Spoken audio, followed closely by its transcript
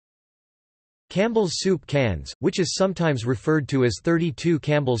Campbell's soup cans, which is sometimes referred to as 32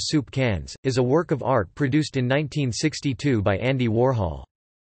 Campbell's soup cans, is a work of art produced in 1962 by Andy Warhol.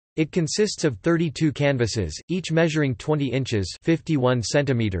 It consists of 32 canvases, each measuring 20 inches (51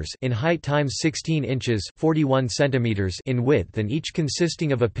 centimeters) in height times 16 inches (41 centimeters) in width, and each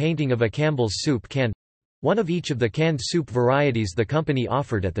consisting of a painting of a Campbell's soup can, one of each of the canned soup varieties the company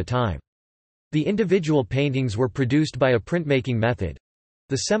offered at the time. The individual paintings were produced by a printmaking method,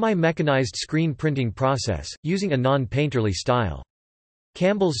 the semi-mechanized screen printing process, using a non-painterly style.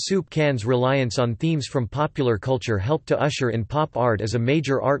 Campbell's soup cans' reliance on themes from popular culture helped to usher in pop art as a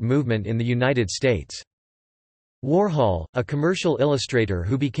major art movement in the United States. Warhol, a commercial illustrator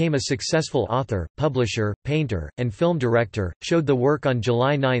who became a successful author, publisher, painter, and film director, showed the work on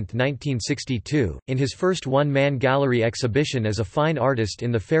July 9, 1962, in his first one-man gallery exhibition as a fine artist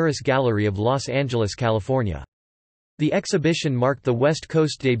in the Ferris Gallery of Los Angeles, California. The exhibition marked the West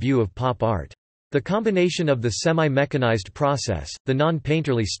Coast debut of pop art. The combination of the semi-mechanized process, the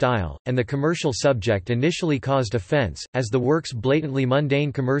non-painterly style, and the commercial subject initially caused offense, as the work's blatantly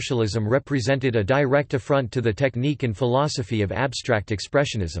mundane commercialism represented a direct affront to the technique and philosophy of abstract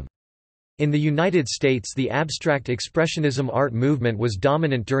expressionism. In the United States, the abstract expressionism art movement was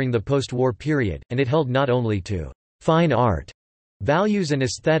dominant during the post-war period, and it held not only to fine art values and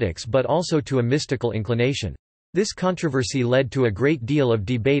aesthetics but also to a mystical inclination. This controversy led to a great deal of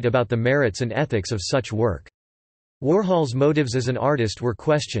debate about the merits and ethics of such work. Warhol's motives as an artist were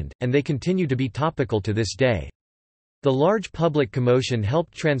questioned, and they continue to be topical to this day. The large public commotion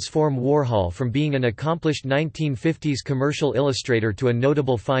helped transform Warhol from being an accomplished 1950s commercial illustrator to a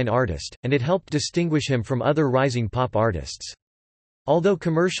notable fine artist, and it helped distinguish him from other rising pop artists. Although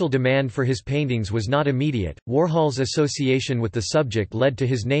commercial demand for his paintings was not immediate, Warhol's association with the subject led to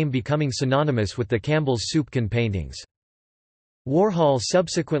his name becoming synonymous with the Campbell's soup can paintings. Warhol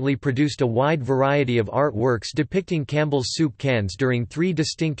subsequently produced a wide variety of artworks depicting Campbell's soup cans during 3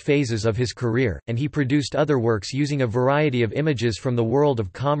 distinct phases of his career, and he produced other works using a variety of images from the world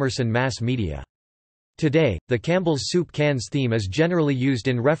of commerce and mass media. Today, the Campbell's soup cans theme is generally used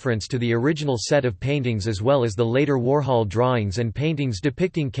in reference to the original set of paintings as well as the later Warhol drawings and paintings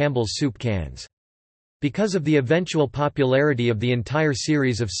depicting Campbell's soup cans. Because of the eventual popularity of the entire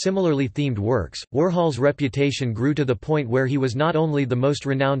series of similarly themed works, Warhol's reputation grew to the point where he was not only the most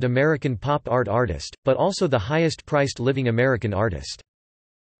renowned American pop art artist, but also the highest-priced living American artist.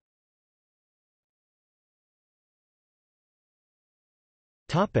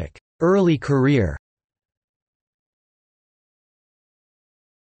 Early career.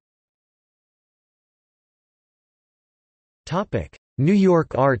 New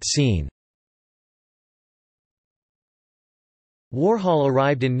York art scene. Warhol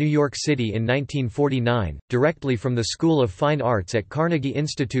arrived in New York City in 1949, directly from the School of Fine Arts at Carnegie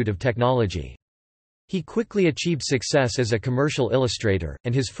Institute of Technology. He quickly achieved success as a commercial illustrator,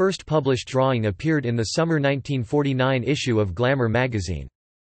 and his first published drawing appeared in the summer 1949 issue of Glamour magazine.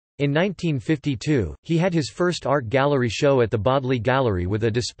 In 1952, he had his first art gallery show at the Bodley Gallery with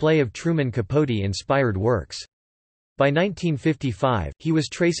a display of Truman Capote-inspired works. By 1955, he was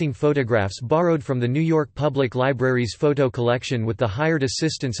tracing photographs borrowed from the New York Public Library's photo collection with the hired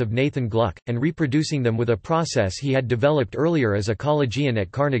assistance of Nathan Gluck, and reproducing them with a process he had developed earlier as a collegian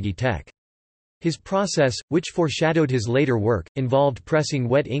at Carnegie Tech. His process, which foreshadowed his later work, involved pressing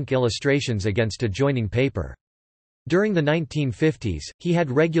wet ink illustrations against adjoining paper. During the 1950s, he had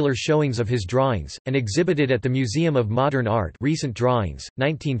regular showings of his drawings, and exhibited at the Museum of Modern Art Recent Drawings,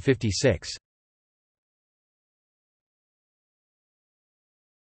 1956.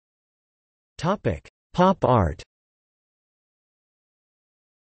 Pop art.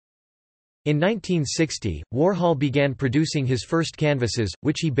 In 1960, Warhol began producing his first canvases,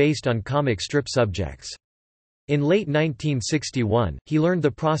 which he based on comic strip subjects. In late 1961, he learned the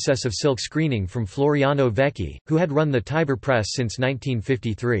process of silk screening from Floriano Vecchi, who had run the Tiber Press since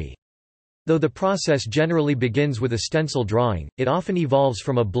 1953. Though the process generally begins with a stencil drawing, it often evolves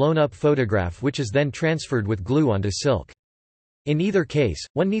from a blown-up photograph which is then transferred with glue onto silk. In either case,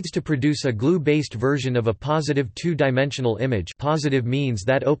 one needs to produce a glue-based version of a positive two-dimensional image. Positive means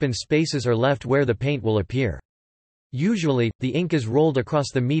that open spaces are left where the paint will appear. Usually, the ink is rolled across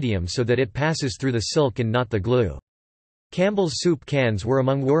the medium so that it passes through the silk and not the glue. Campbell's soup cans were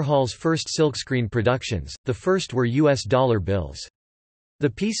among Warhol's first silkscreen productions, the first were US dollar bills. The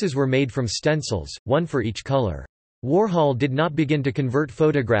pieces were made from stencils, one for each color. Warhol did not begin to convert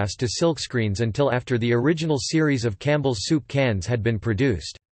photographs to silkscreens until after the original series of Campbell's soup cans had been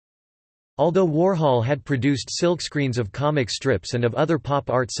produced. Although Warhol had produced silkscreens of comic strips and of other pop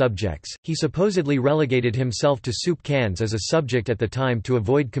art subjects, he supposedly relegated himself to soup cans as a subject at the time to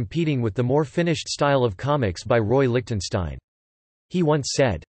avoid competing with the more finished style of comics by Roy Lichtenstein. He once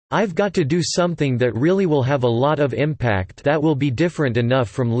said, "I've got to do something that really will have a lot of impact, that will be different enough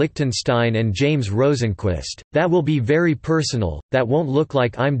from Lichtenstein and James Rosenquist, that will be very personal, that won't look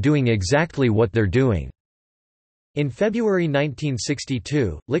like I'm doing exactly what they're doing." In February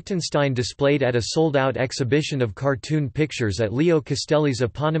 1962, Lichtenstein displayed at a sold-out exhibition of cartoon pictures at Leo Castelli's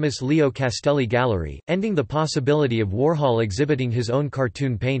eponymous Leo Castelli Gallery, ending the possibility of Warhol exhibiting his own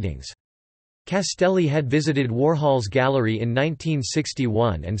cartoon paintings. Castelli had visited Warhol's gallery in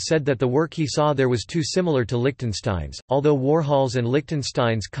 1961 and said that the work he saw there was too similar to Lichtenstein's. Although Warhol's and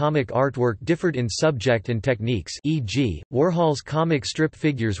Lichtenstein's comic artwork differed in subject and techniques, e.g., Warhol's comic strip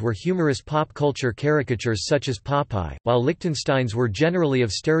figures were humorous pop culture caricatures such as Popeye, while Lichtenstein's were generally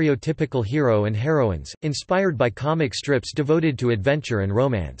of stereotypical hero and heroines, inspired by comic strips devoted to adventure and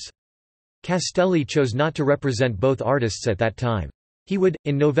romance. Castelli chose not to represent both artists at that time. He would,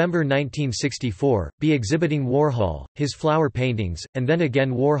 in November 1964, be exhibiting Warhol, his flower paintings, and then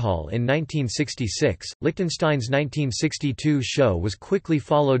again Warhol in 1966. Lichtenstein's 1962 show was quickly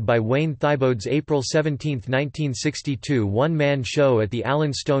followed by Wayne Thiebaud's April 17, 1962 one-man show at the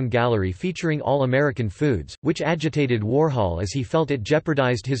Alan Stone Gallery featuring all-American foods, which agitated Warhol as he felt it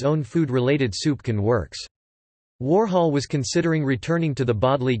jeopardized his own food-related soup can works. Warhol was considering returning to the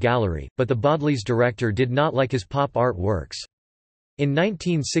Bodley Gallery, but the Bodley's director did not like his pop art works. In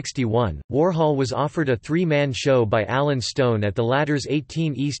 1961, Warhol was offered a three-man show by Alan Stone at the latter's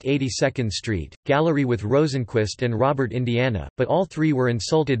 18 East 82nd Street Gallery with Rosenquist and Robert Indiana, but all three were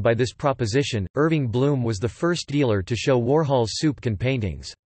insulted by this proposition. Irving Bloom was the first dealer to show Warhol's soup can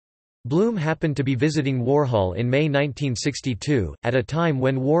paintings. Bloom happened to be visiting Warhol in May 1962, at a time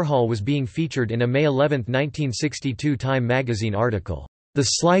when Warhol was being featured in a May 11, 1962 Time magazine article, "The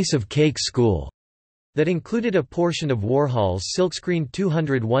Slice of Cake School," that included a portion of Warhol's silkscreen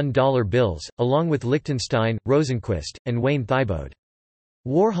 $201 bills, along with Lichtenstein, Rosenquist, and Wayne Thiebaud.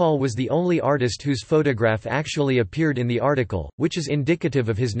 Warhol was the only artist whose photograph actually appeared in the article, which is indicative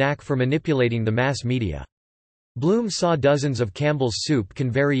of his knack for manipulating the mass media. Bloom saw dozens of Campbell's soup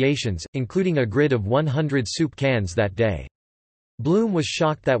can variations, including a grid of 100 soup cans that day. Bloom was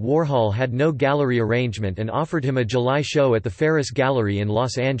shocked that Warhol had no gallery arrangement and offered him a July show at the Ferris Gallery in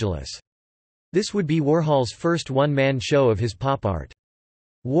Los Angeles. This would be Warhol's first one-man show of his pop art.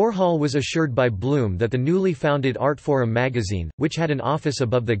 Warhol was assured by Bloom that the newly founded Artforum magazine, which had an office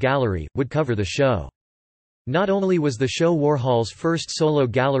above the gallery, would cover the show. Not only was the show Warhol's first solo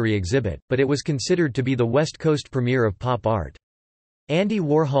gallery exhibit, but it was considered to be the West Coast premiere of pop art. Andy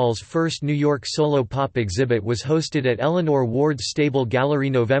Warhol's first New York solo pop exhibit was hosted at Eleanor Ward's Stable Gallery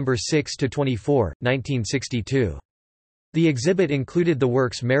November 6–24, 1962. The exhibit included the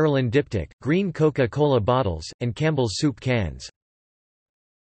works Marilyn Diptych, green Coca-Cola bottles, and Campbell's soup cans.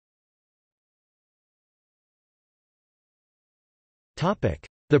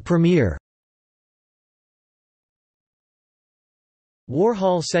 The premiere.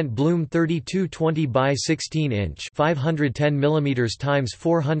 Warhol sent Bloom 32 20 by 16-inch (510 mm x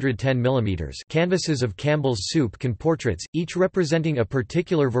 410 mm) canvases of Campbell's soup can portraits, each representing a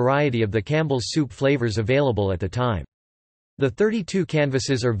particular variety of the Campbell's soup flavors available at the time. The 32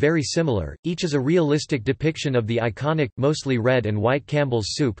 canvases are very similar, each is a realistic depiction of the iconic, mostly red and white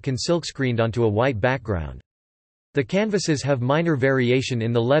Campbell's soup can silkscreened onto a white background. The canvases have minor variation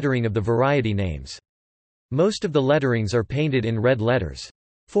in the lettering of the variety names. Most of the letterings are painted in red letters.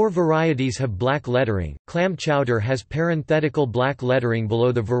 4 varieties have black lettering. Clam chowder has parenthetical black lettering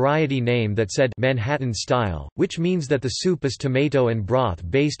below the variety name that said Manhattan style, which means that the soup is tomato and broth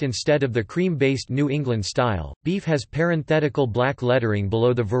based instead of the cream-based New England style. Beef has parenthetical black lettering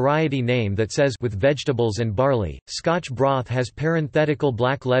below the variety name that says with vegetables and barley. Scotch broth has parenthetical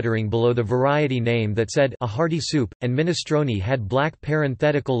black lettering below the variety name that said a hearty soup, and minestrone had black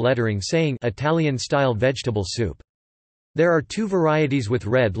parenthetical lettering saying Italian style vegetable soup. There are 2 varieties with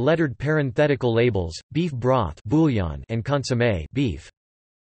red lettered parenthetical labels, beef broth bouillon and consommé beef.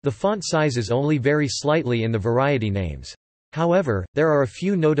 The font sizes only vary slightly in the variety names. However, there are a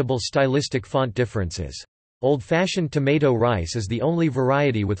few notable stylistic font differences. Old-fashioned tomato rice is the only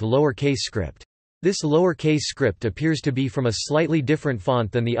variety with lowercase script. This lowercase script appears to be from a slightly different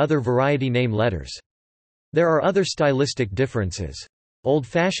font than the other variety name letters. There are other stylistic differences.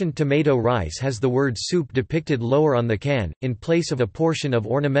 Old-fashioned tomato rice has the word soup depicted lower on the can, in place of a portion of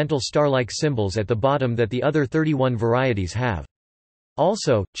ornamental star-like symbols at the bottom that the other 31 varieties have.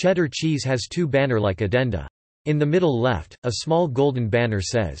 Also, cheddar cheese has 2 banner-like addenda. In the middle left, a small golden banner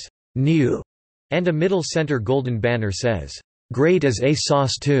says, new, and a middle center golden banner says, great as a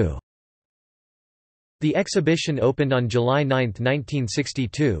sauce too. The exhibition opened on July 9,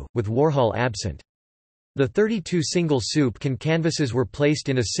 1962, with Warhol absent. The 32 single soup can canvases were placed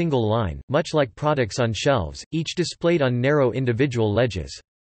in a single line, much like products on shelves, each displayed on narrow individual ledges.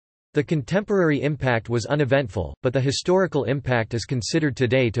 The contemporary impact was uneventful, but the historical impact is considered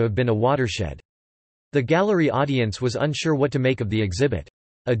today to have been a watershed. The gallery audience was unsure what to make of the exhibit.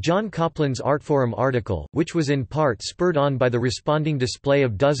 A John Copland's Artforum article, which was in part spurred on by the responding display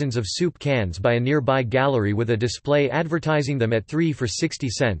of dozens of soup cans by a nearby gallery with a display advertising them at 3 for 60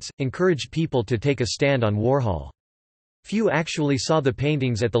 cents, encouraged people to take a stand on Warhol. Few actually saw the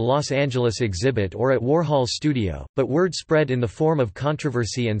paintings at the Los Angeles exhibit or at Warhol's studio, but word spread in the form of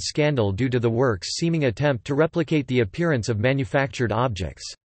controversy and scandal due to the work's seeming attempt to replicate the appearance of manufactured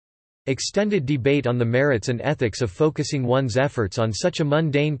objects. Extended debate on the merits and ethics of focusing one's efforts on such a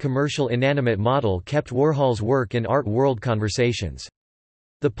mundane commercial inanimate model kept Warhol's work in art world conversations.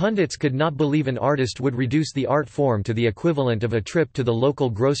 The pundits could not believe an artist would reduce the art form to the equivalent of a trip to the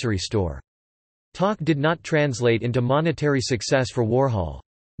local grocery store. Talk did not translate into monetary success for Warhol.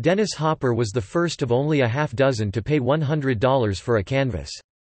 Dennis Hopper was the first of only a half dozen to pay $100 for a canvas.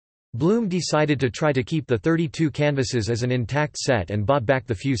 Bloom decided to try to keep the 32 canvases as an intact set and bought back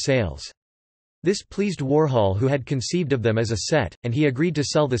the few sales. This pleased Warhol, who had conceived of them as a set, and he agreed to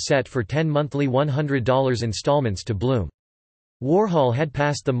sell the set for 10 monthly $100 installments to Bloom. Warhol had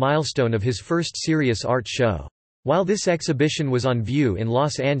passed the milestone of his first serious art show. While this exhibition was on view in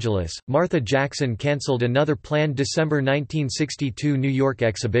Los Angeles, Martha Jackson canceled another planned December 1962 New York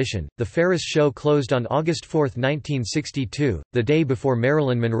exhibition. The Ferris show closed on August 4, 1962, the day before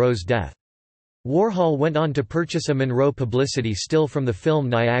Marilyn Monroe's death. Warhol went on to purchase a Monroe publicity still from the film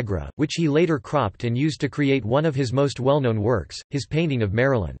Niagara, which he later cropped and used to create one of his most well-known works, his painting of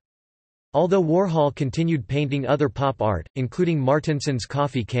Marilyn. Although Warhol continued painting other pop art, including Martinson's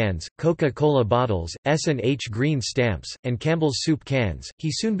coffee cans, Coca-Cola bottles, S&H Green stamps, and Campbell's soup cans, he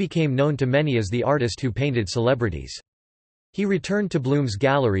soon became known to many as the artist who painted celebrities. He returned to Bloom's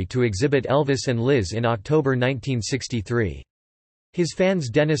gallery to exhibit Elvis and Liz in October 1963. His fans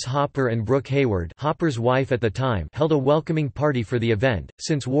Dennis Hopper and Brooke Hayward, Hopper's wife at the time, held a welcoming party for the event.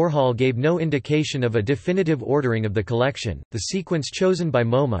 Since Warhol gave no indication of a definitive ordering of the collection, the sequence chosen by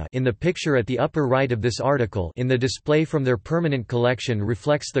MoMA in the picture at the upper right of this article in the display from their permanent collection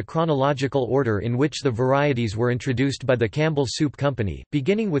reflects the chronological order in which the varieties were introduced by the Campbell Soup Company,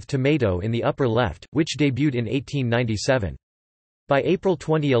 beginning with tomato in the upper left, which debuted in 1897. By April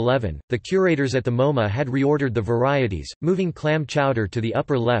 2011, the curators at the MoMA had reordered the varieties, moving clam chowder to the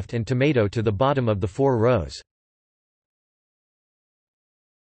upper left and tomato to the bottom of the 4 rows.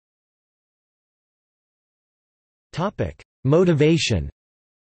 Motivation.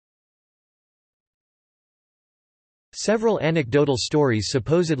 Several anecdotal stories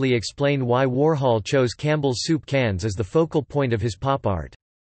supposedly explain why Warhol chose Campbell's soup cans as the focal point of his pop art.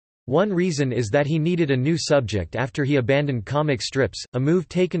 One reason is that he needed a new subject after he abandoned comic strips, a move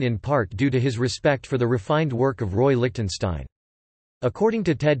taken in part due to his respect for the refined work of Roy Lichtenstein. According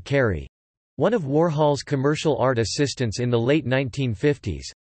to Ted Carey—one of Warhol's commercial art assistants in the late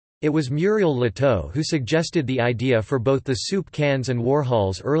 1950s—it was Muriel Leteau who suggested the idea for both the soup cans and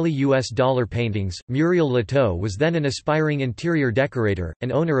Warhol's early U.S. dollar paintings. Muriel Leteau was then an aspiring interior decorator,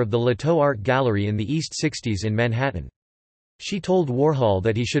 and owner of the Leteau Art Gallery in the East 60s in Manhattan. She told Warhol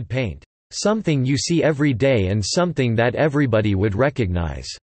that he should paint something you see every day and something that everybody would recognize.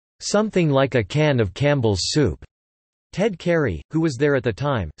 Something like a can of Campbell's soup. Ted Carey, who was there at the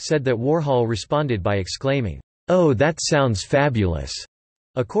time, said that Warhol responded by exclaiming, "Oh, that sounds fabulous."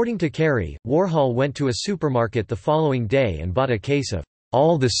 According to Carey, Warhol went to a supermarket the following day and bought a case of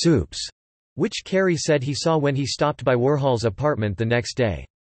all the soups, which Carey said he saw when he stopped by Warhol's apartment the next day.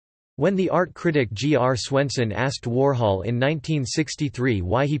 When the art critic G. R. Swenson asked Warhol in 1963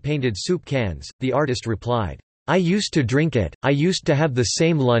 why he painted soup cans, the artist replied, "I used to drink it, I used to have the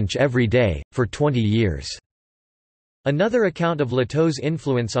same lunch every day, for 20 years." Another account of Leteau's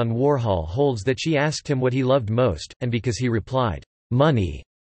influence on Warhol holds that she asked him what he loved most, and because he replied, "Money,"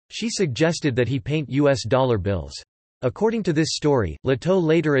 she suggested that he paint U.S. dollar bills. According to this story, Leteau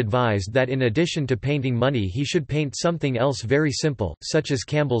later advised that in addition to painting money he should paint something else very simple, such as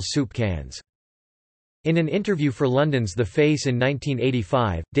Campbell's soup cans. In an interview for London's The Face in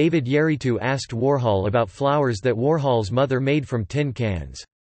 1985, David Yeritou asked Warhol about flowers that Warhol's mother made from tin cans.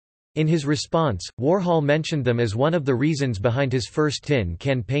 In his response, Warhol mentioned them as one of the reasons behind his first tin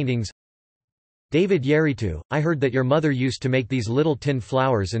can paintings. David Yeritou, I heard that your mother used to make these little tin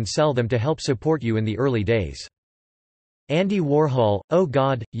flowers and sell them to help support you in the early days. Andy Warhol: "Oh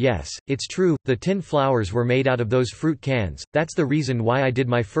God, yes, it's true, the tin flowers were made out of those fruit cans, that's the reason why I did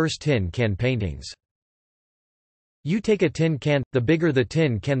my first tin can paintings. You take a tin can, the bigger the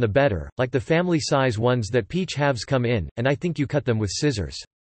tin can the better, like the family size ones that peach halves come in, and I think you cut them with scissors.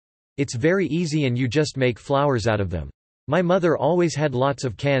 It's very easy and you just make flowers out of them. My mother always had lots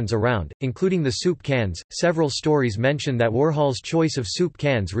of cans around, including the soup cans." Several stories mention that Warhol's choice of soup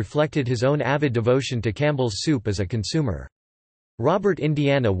cans reflected his own avid devotion to Campbell's soup as a consumer. Robert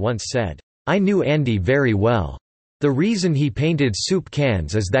Indiana once said, "I knew Andy very well. The reason he painted soup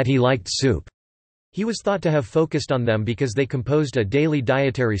cans is that he liked soup." He was thought to have focused on them because they composed a daily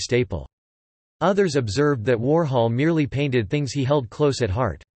dietary staple. Others observed that Warhol merely painted things he held close at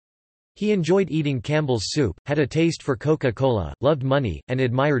heart. He enjoyed eating Campbell's soup, had a taste for Coca-Cola, loved money, and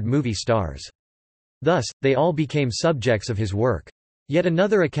admired movie stars. Thus, they all became subjects of his work. Yet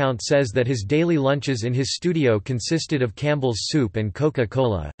another account says that his daily lunches in his studio consisted of Campbell's soup and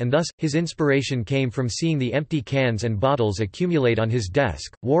Coca-Cola, and thus, his inspiration came from seeing the empty cans and bottles accumulate on his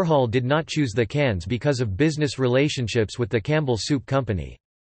desk. Warhol did not choose the cans because of business relationships with the Campbell Soup Company.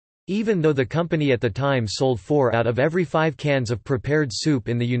 Even though the company at the time sold 4 out of every 5 cans of prepared soup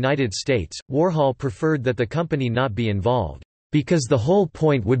in the United States, Warhol preferred that the company not be involved, because the whole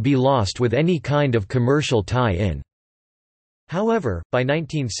point would be lost with any kind of commercial tie-in. However, by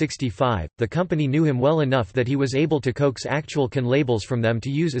 1965, the company knew him well enough that he was able to coax actual can labels from them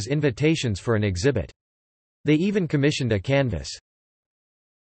to use as invitations for an exhibit. They even commissioned a canvas.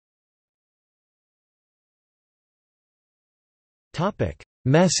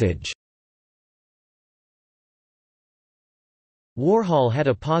 Message. Warhol had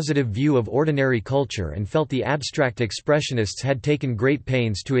a positive view of ordinary culture and felt the abstract expressionists had taken great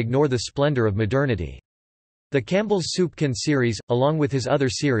pains to ignore the splendor of modernity. The Campbell's Soup Can series, along with his other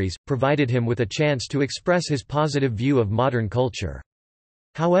series, provided him with a chance to express his positive view of modern culture.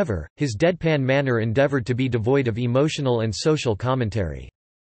 However, his deadpan manner endeavored to be devoid of emotional and social commentary.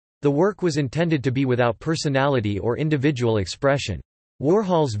 The work was intended to be without personality or individual expression.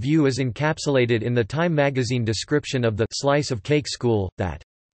 Warhol's view is encapsulated in the Time magazine description of the slice of cake school, that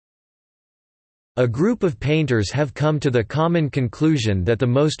a group of painters have come to the common conclusion that the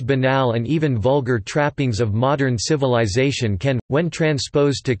most banal and even vulgar trappings of modern civilization can, when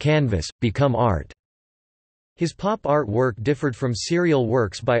transposed to canvas, become art. His pop art work differed from serial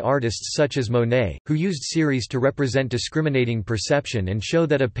works by artists such as Monet, who used series to represent discriminating perception and show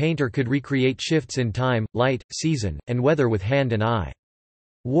that a painter could recreate shifts in time, light, season, and weather with hand and eye.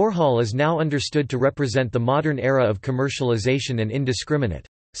 Warhol is now understood to represent the modern era of commercialization and indiscriminate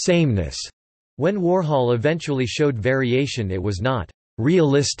sameness. When Warhol eventually showed variation, it was not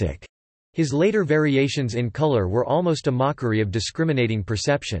realistic. His later variations in color were almost a mockery of discriminating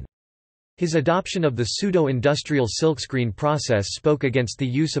perception. His adoption of the pseudo-industrial silkscreen process spoke against the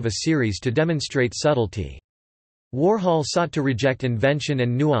use of a series to demonstrate subtlety. Warhol sought to reject invention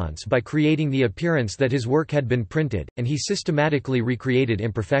and nuance by creating the appearance that his work had been printed, and he systematically recreated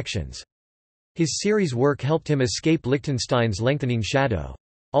imperfections. His series work helped him escape Lichtenstein's lengthening shadow.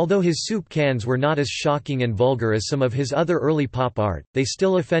 Although his soup cans were not as shocking and vulgar as some of his other early pop art, they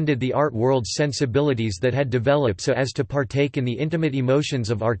still offended the art world's sensibilities that had developed so as to partake in the intimate emotions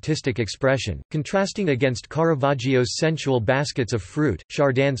of artistic expression, contrasting against Caravaggio's sensual baskets of fruit,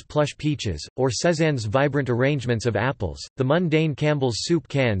 Chardin's plush peaches, or Cézanne's vibrant arrangements of apples. The mundane Campbell's soup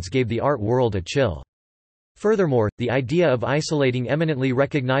cans gave the art world a chill. Furthermore, the idea of isolating eminently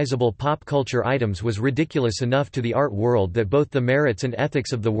recognizable pop culture items was ridiculous enough to the art world that both the merits and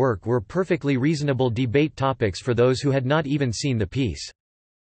ethics of the work were perfectly reasonable debate topics for those who had not even seen the piece.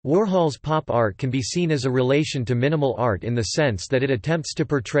 Warhol's pop art can be seen as a relation to minimal art in the sense that it attempts to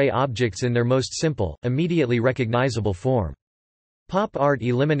portray objects in their most simple, immediately recognizable form. Pop art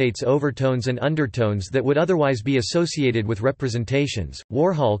eliminates overtones and undertones that would otherwise be associated with representations.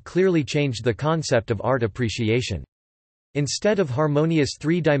 Warhol clearly changed the concept of art appreciation. Instead of harmonious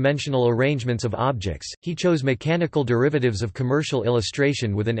three-dimensional arrangements of objects, he chose mechanical derivatives of commercial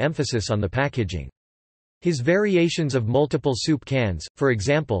illustration with an emphasis on the packaging. His variations of multiple soup cans, for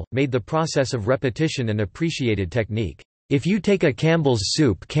example, made the process of repetition an appreciated technique. If you take a Campbell's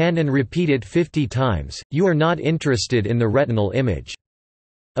soup can and repeat it 50 times, you are not interested in the retinal image.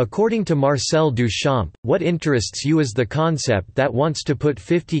 According to Marcel Duchamp, what interests you is the concept that wants to put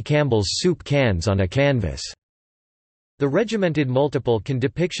 50 Campbell's soup cans on a canvas. The regimented multiple can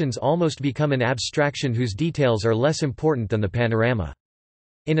depictions almost become an abstraction whose details are less important than the panorama.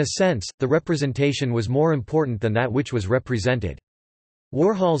 In a sense, the representation was more important than that which was represented.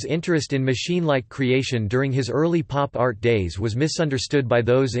 Warhol's interest in machine-like creation during his early pop art days was misunderstood by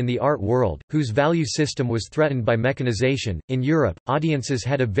those in the art world, whose value system was threatened by mechanization. In Europe, audiences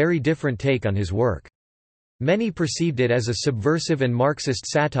had a very different take on his work. Many perceived it as a subversive and Marxist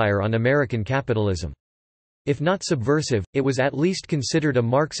satire on American capitalism. If not subversive, it was at least considered a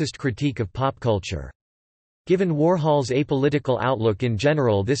Marxist critique of pop culture. Given Warhol's apolitical outlook in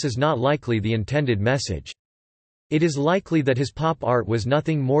general, this is not likely the intended message. It is likely that his pop art was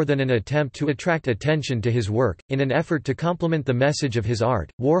nothing more than an attempt to attract attention to his work. In an effort to complement the message of his art,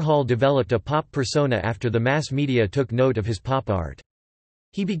 Warhol developed a pop persona after the mass media took note of his pop art.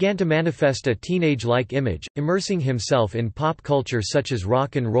 He began to manifest a teenage-like image, immersing himself in pop culture such as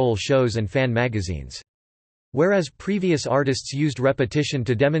rock and roll shows and fan magazines. Whereas previous artists used repetition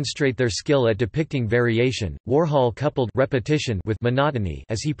to demonstrate their skill at depicting variation, Warhol coupled repetition with monotony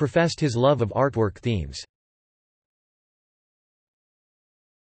as he professed his love of artwork themes.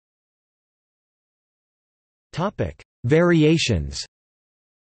 Variations.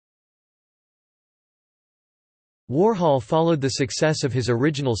 Warhol followed the success of his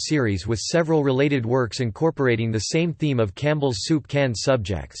original series with several related works incorporating the same theme of Campbell's soup can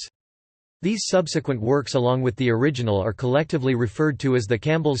subjects. These subsequent works along with the original are collectively referred to as the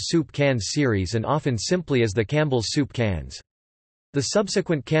Campbell's Soup Cans series and often simply as the Campbell's Soup Cans. The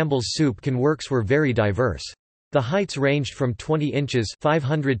subsequent Campbell's Soup Can works were very diverse. The heights ranged from 20 inches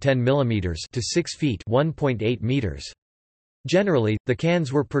 (510 mm) to 6 feet (1.8 meters). Generally, the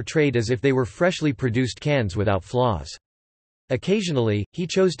cans were portrayed as if they were freshly produced cans without flaws. Occasionally, he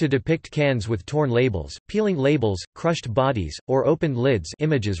chose to depict cans with torn labels, peeling labels, crushed bodies, or opened lids,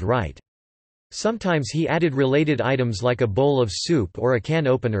 images right. Sometimes he added related items like a bowl of soup or a can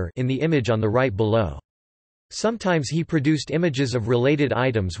opener in the image on the right below. Sometimes he produced images of related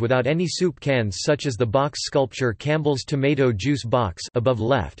items without any soup cans, such as the box sculpture Campbell's Tomato Juice Box above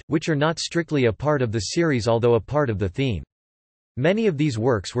left, which are not strictly a part of the series although a part of the theme. Many of these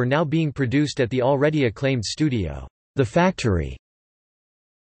works were now being produced at the already acclaimed studio, The Factory.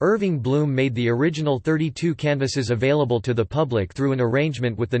 Irving Bloom made the original 32 canvases available to the public through an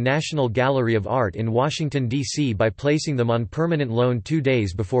arrangement with the National Gallery of Art in Washington, D.C. by placing them on permanent loan 2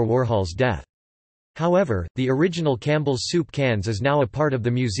 days before Warhol's death. However, the original Campbell's Soup Cans is now a part of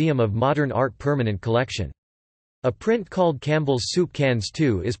the Museum of Modern Art permanent collection. A print called Campbell's Soup Cans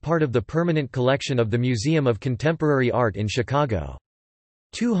 2 is part of the permanent collection of the Museum of Contemporary Art in Chicago.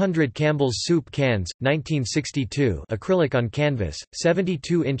 200 Campbell's Soup Cans, 1962, acrylic on canvas,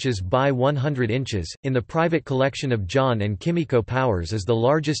 72 inches by 100 inches, in the private collection of John and Kimiko Powers, is the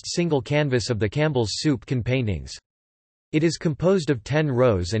largest single canvas of the Campbell's Soup Can paintings. It is composed of 10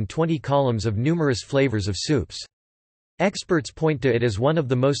 rows and 20 columns of numerous flavors of soups. Experts point to it as one of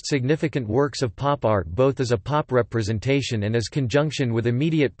the most significant works of pop art, both as a pop representation and as conjunction with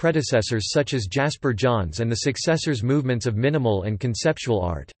immediate predecessors such as Jasper Johns and the successors' movements of minimal and conceptual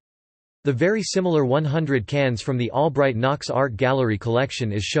art. The very similar 100 cans from the Albright Knox Art Gallery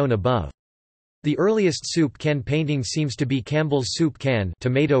collection is shown above. The earliest soup can painting seems to be Campbell's Soup Can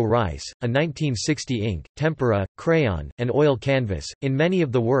Tomato Rice, a 1960 ink, tempera, crayon, and oil canvas. In many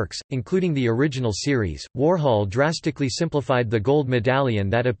of the works, including the original series, Warhol drastically simplified the gold medallion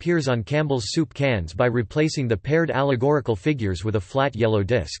that appears on Campbell's Soup Cans by replacing the paired allegorical figures with a flat yellow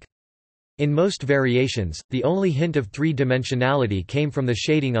disc. In most variations, the only hint of three-dimensionality came from the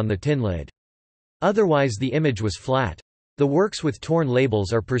shading on the tin lid. Otherwise the image was flat. The works with torn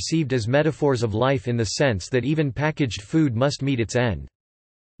labels are perceived as metaphors of life in the sense that even packaged food must meet its end.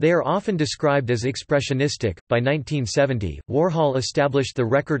 They are often described as expressionistic. By 1970, Warhol established the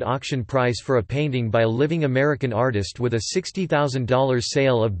record auction price for a painting by a living American artist with a $60,000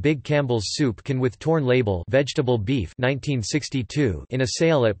 sale of Big Campbell's Soup Can with torn label Vegetable Beef 1962 in a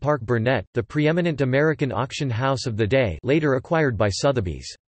sale at Park Burnett, the preeminent American auction house of the day, later acquired by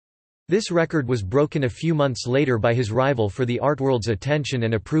Sotheby's. This record was broken a few months later by his rival for the art world's attention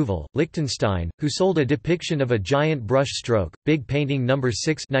and approval, Lichtenstein, who sold a depiction of a giant brush stroke, Big Painting No.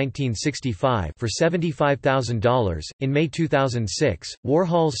 6 1965 for $75,000. In May 2006,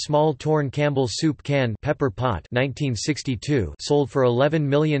 Warhol's small torn Campbell's Soup Can Pepper Pot 1962 sold for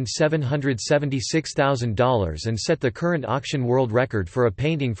 $11,776,000 and set the current auction world record for a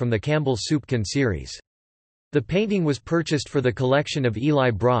painting from the Campbell's Soup Can series. The painting was purchased for the collection of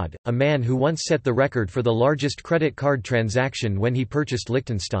Eli Broad, a man who once set the record for the largest credit card transaction when he purchased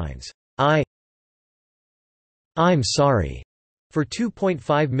Lichtenstein's I'm Sorry for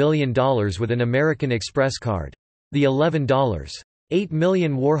 $2.5 million with an American Express card. The $11 8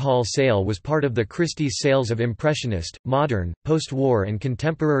 million Warhol sale was part of the Christie's sales of Impressionist, Modern, Post-War and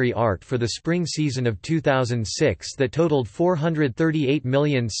Contemporary art for the spring season of 2006 that totaled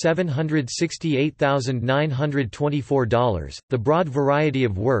 $438,768,924. The broad variety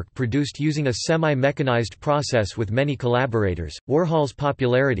of work produced using a semi-mechanized process with many collaborators, Warhol's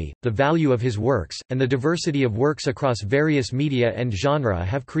popularity, the value of his works, and the diversity of works across various media and genre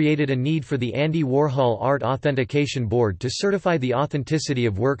have created a need for the Andy Warhol Art Authentication Board to certify the authenticity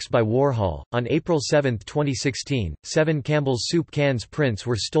of works by Warhol. On April 7, 2016, 7 Campbell's soup cans prints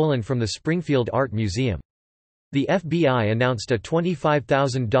were stolen from the Springfield Art Museum. The FBI announced a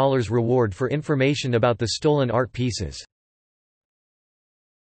 $25,000 reward for information about the stolen art pieces.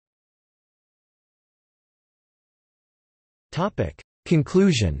 Topic: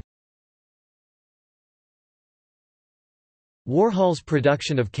 Conclusion. Warhol's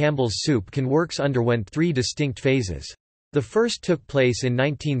production of Campbell's Soup Can works underwent 3 distinct phases. The first took place in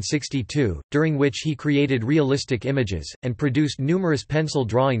 1962, during which he created realistic images, and produced numerous pencil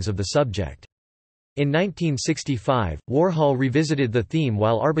drawings of the subject. In 1965, Warhol revisited the theme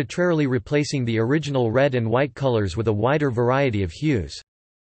while arbitrarily replacing the original red and white colors with a wider variety of hues.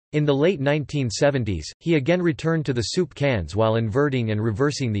 In the late 1970s, he again returned to the soup cans while inverting and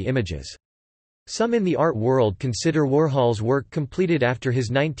reversing the images. Some in the art world consider Warhol's work completed after his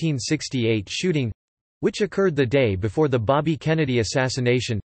 1968 shooting, which occurred the day before the Bobby Kennedy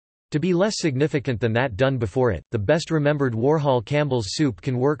assassination, to be less significant than that done before it. The best remembered Warhol Campbell's Soup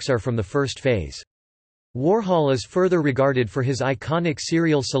Can works are from the first phase. Warhol is further regarded for his iconic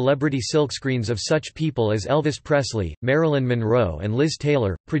serial celebrity silkscreens of such people as Elvis Presley, Marilyn Monroe and Liz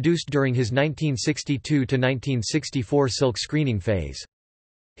Taylor, produced during his 1962–1964 silkscreening phase.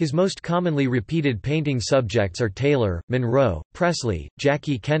 His most commonly repeated painting subjects are Taylor, Monroe, Presley,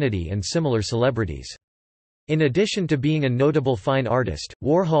 Jackie Kennedy and similar celebrities. In addition to being a notable fine artist,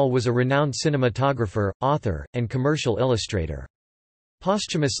 Warhol was a renowned cinematographer, author, and commercial illustrator.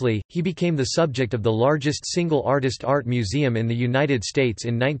 Posthumously, he became the subject of the largest single artist art museum in the United States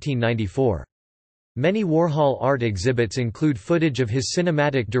in 1994. Many Warhol art exhibits include footage of his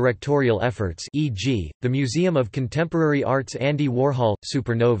cinematic directorial efforts, e.g., the Museum of Contemporary Art's Andy Warhol,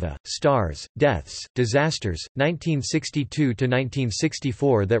 Supernova, Stars, Deaths, Disasters,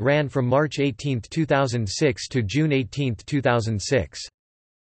 1962–1964 that ran from March 18, 2006 to June 18, 2006.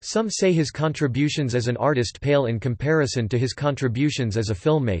 Some say his contributions as an artist pale in comparison to his contributions as a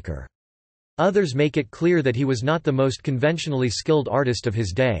filmmaker. Others make it clear that he was not the most conventionally skilled artist of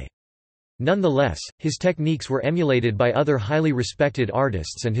his day. Nonetheless, his techniques were emulated by other highly respected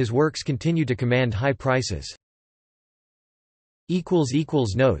artists and his works continue to command high prices.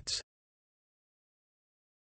 Notes